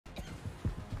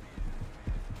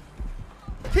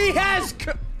He has.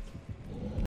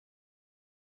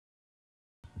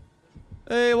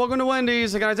 Hey, welcome to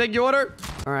Wendy's. Can I take your order?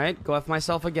 All right, go F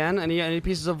myself again. Any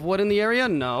pieces of wood in the area?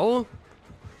 No.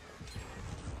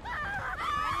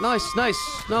 Nice,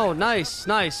 nice. No, nice,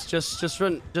 nice. Just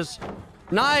run.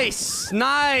 Nice,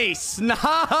 nice,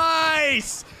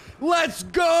 nice. Let's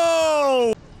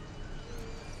go.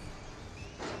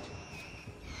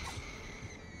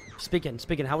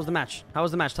 Speaking. How was the match? How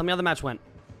was the match? Tell me how the match went.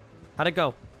 How'd it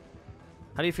go?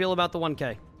 How do you feel about the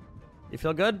 1K? You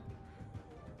feel good?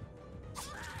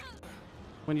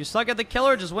 When you suck at the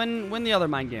killer, just win the other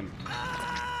mind game.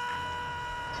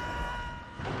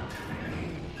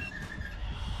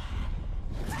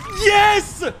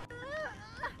 Yes! Here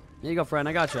you go, friend.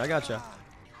 I got you.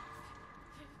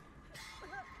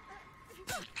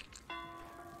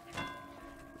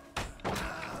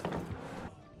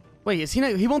 Wait, is he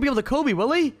not? He won't be able to Kobe,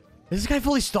 will he? Is this guy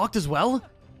fully stocked as well?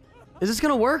 Is this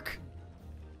gonna work?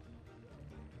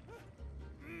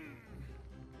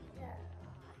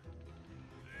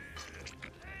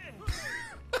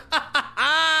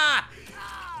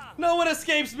 No one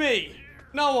escapes me.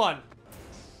 No one.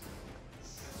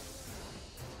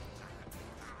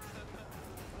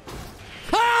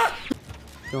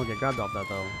 Don't get grabbed off that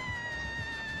though.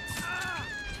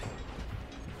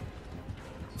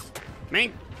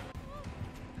 Me.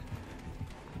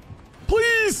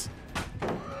 Please.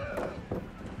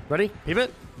 Ready? Keep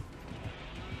it.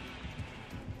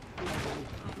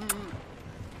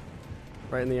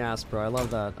 Right in the ass, bro. I love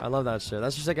that. I love that shit.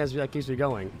 That's just like that keeps me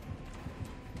going.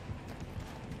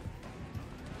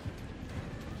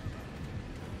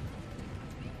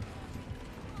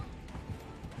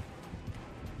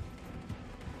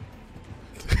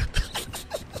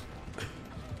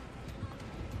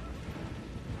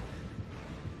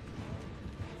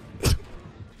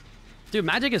 Dude,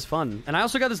 Magic is fun. And I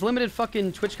also got this limited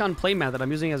fucking TwitchCon playmat that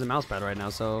I'm using as a mousepad right now,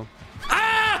 so...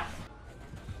 Ah!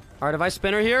 Alright, if I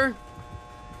spin her here...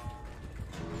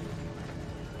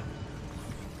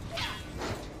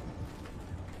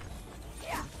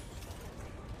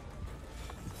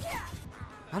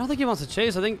 I don't think he wants to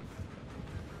chase, I think...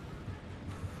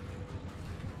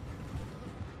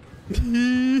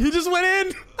 He just went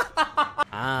in!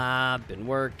 I've been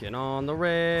working on the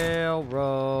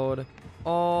railroad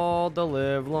all the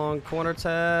live long corner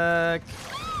tech.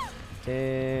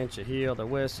 Can't you hear the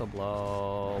whistle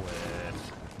blowing?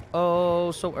 Oh,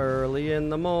 so early in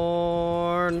the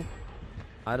morn.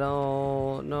 I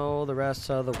don't know the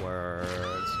rest of the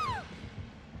words,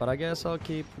 but I guess I'll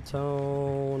keep the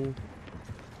tone.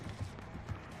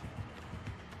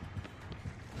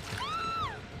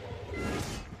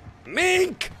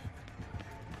 Mink!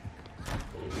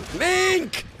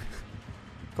 Mink!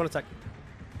 Corner tech.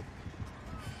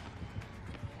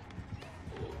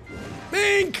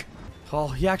 Mink! Oh,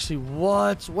 he actually,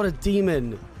 what? What a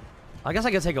demon. I guess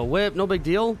I can take a whip, no big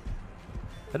deal.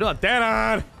 I do a dead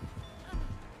on.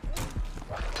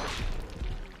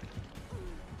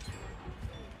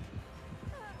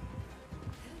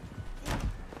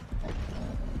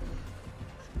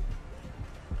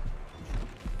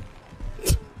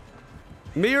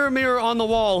 Mirror, mirror on the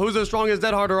wall, who's the strongest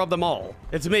dead harder of them all?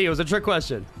 It's me, it was a trick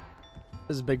question.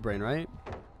 This is big brain, right?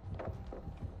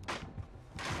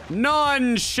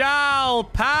 None shall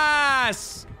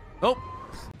pass. Oh.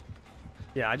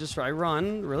 Yeah, I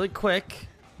run really quick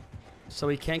so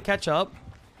he can't catch up.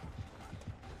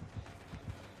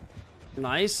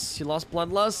 Nice. He lost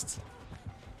bloodlust.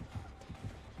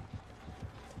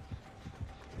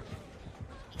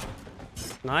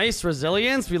 Nice.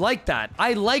 Resilience. We like that.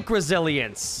 I like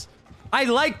resilience. I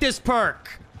like this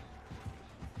perk.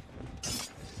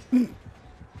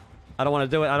 I don't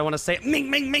want to do it. I don't want to say ming,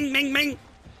 ming, ming, ming, ming.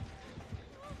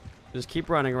 Just keep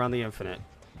running around the infinite.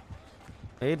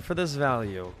 Paid for this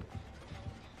value.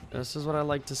 This is what I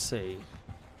like to see.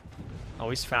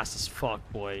 Always fast as fuck,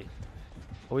 boy.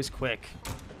 Always quick.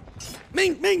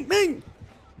 Ming, ming, ming!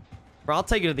 Bro, I'll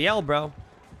take you to the L, bro.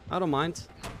 I don't mind.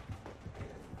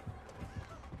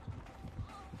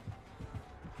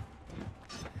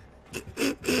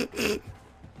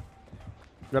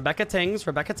 Rebecca Tings,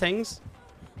 Rebecca Tings.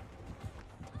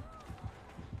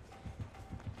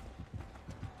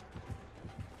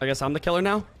 I guess I'm the killer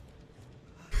now.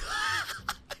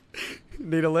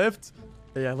 Need a lift?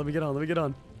 Yeah, let me get on, let me get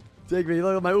on. Take me,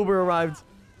 look, my Uber arrived.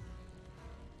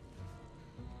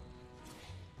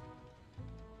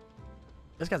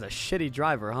 This guy's a shitty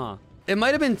driver, huh? It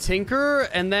might have been Tinker,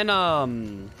 and then,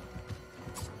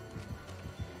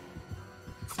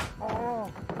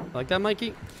 like that,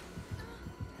 Mikey?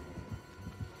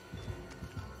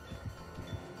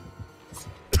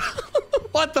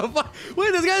 What the fuck?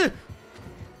 Wait, this guy.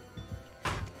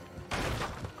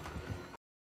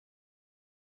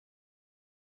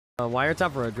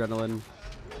 Wiretap for adrenaline.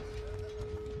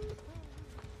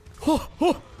 Oh,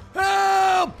 oh,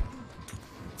 help!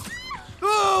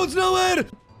 Oh, it's no way!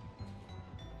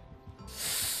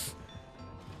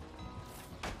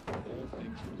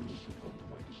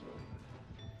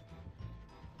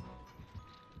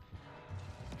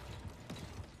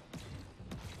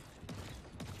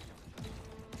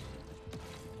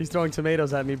 He's throwing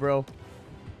tomatoes at me, bro.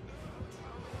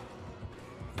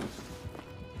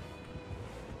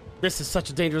 This is such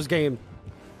a dangerous game.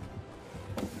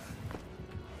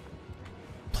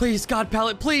 Please, God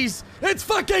pallet, please! It's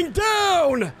fucking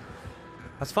down!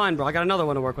 That's fine, bro. I got another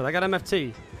one to work with. I got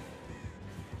MFT.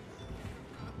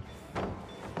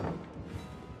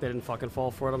 They didn't fucking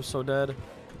fall for it. I'm so dead.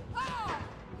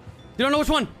 You don't know which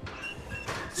one?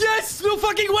 Yes! No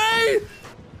fucking way!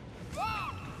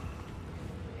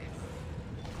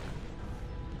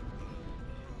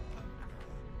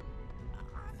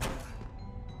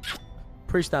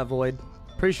 Preach that, Void.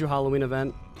 Preach your Halloween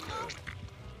event.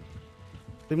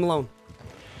 Leave him alone.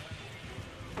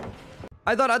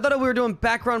 I thought we were doing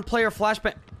background player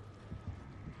flashbang.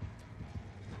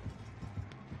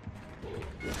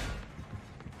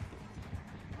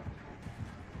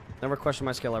 Never question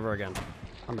my skill ever again.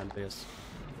 I'm envious.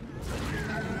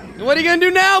 What are you gonna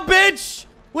do now, bitch?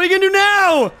 What are you gonna do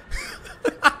now?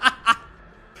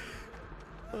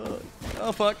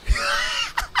 Oh fuck.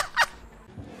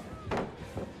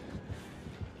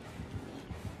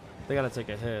 They gotta take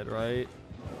a hit, right?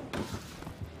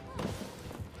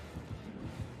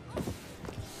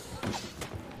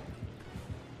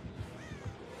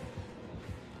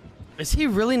 Is he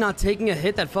really not taking a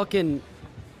hit? That fucking...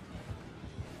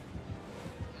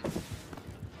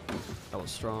 That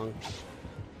was strong.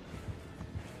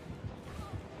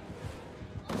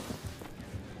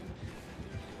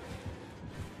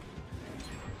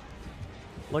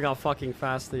 Look how fucking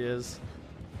fast he is.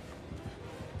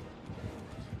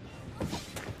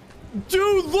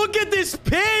 Dude, look at this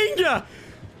ping!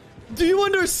 Do you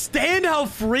understand how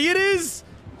free it is?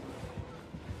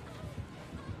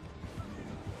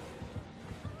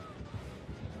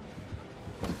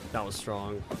 That was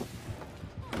strong.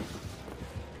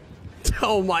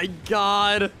 Oh my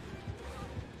god.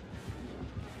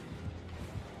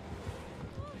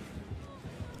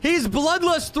 He's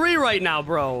Bloodlust 3 right now,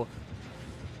 bro.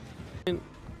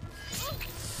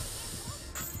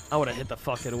 I would have hit the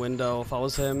fucking window if I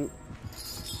was him.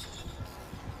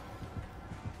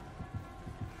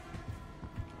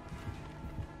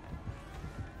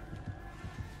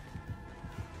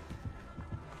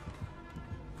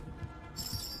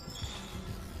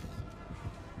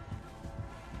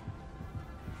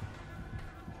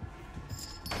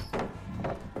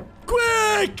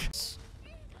 Quick!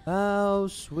 How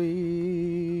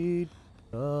sweet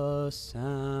the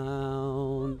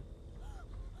sound.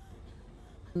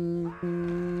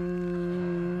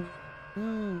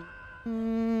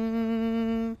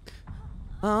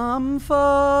 I'm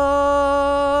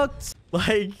fucked.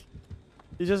 Like,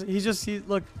 he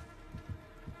look.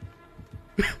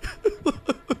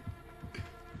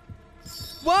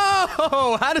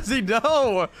 Whoa! How does he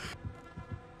know?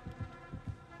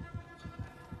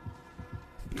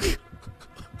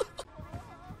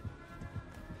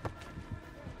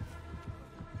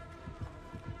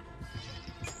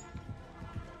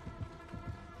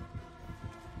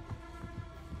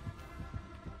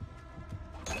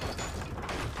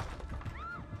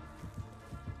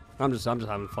 I'm just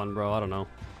having fun, bro. I don't know.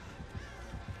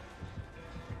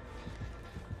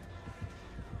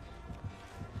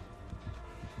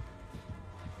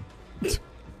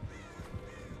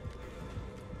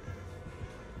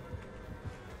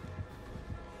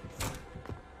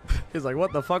 He's like,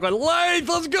 what the fuck? Lathe,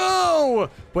 let's go!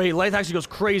 Wait, Lathe actually goes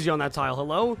crazy on that tile.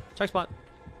 Hello? Check spot.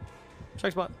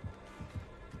 Check spot.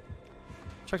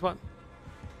 Check spot.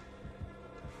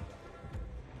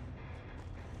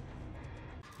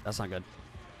 That's not good.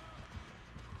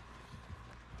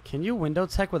 Can you window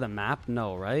tech with a map?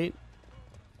 No, right?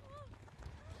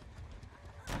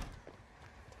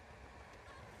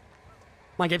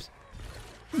 Come on, Gabes.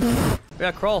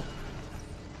 Yeah, crawl.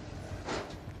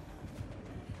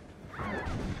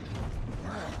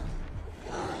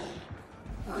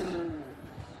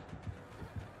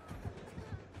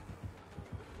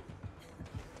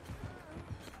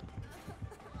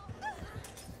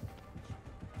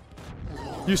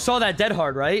 You saw that dead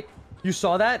hard, right? You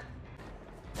saw that?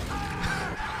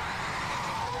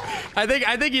 I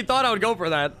think he thought I would go for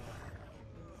that.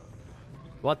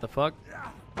 What the fuck?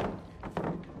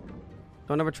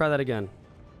 Don't ever try that again.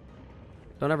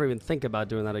 Don't ever even think about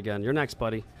doing that again. You're next,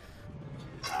 buddy.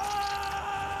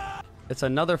 It's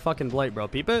another fucking blight, bro.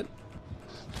 Peep it.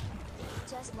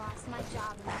 Just lost my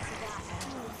job and I forgot.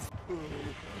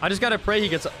 I just gotta pray he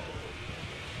gets...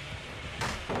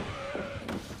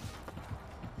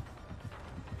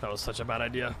 That was such a bad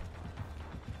idea.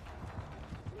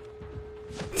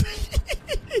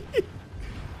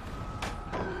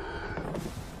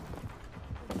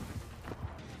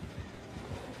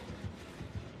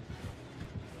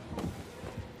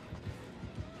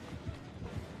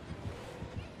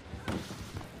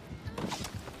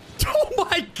 Oh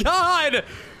my god!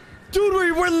 Dude,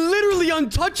 we're literally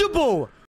untouchable!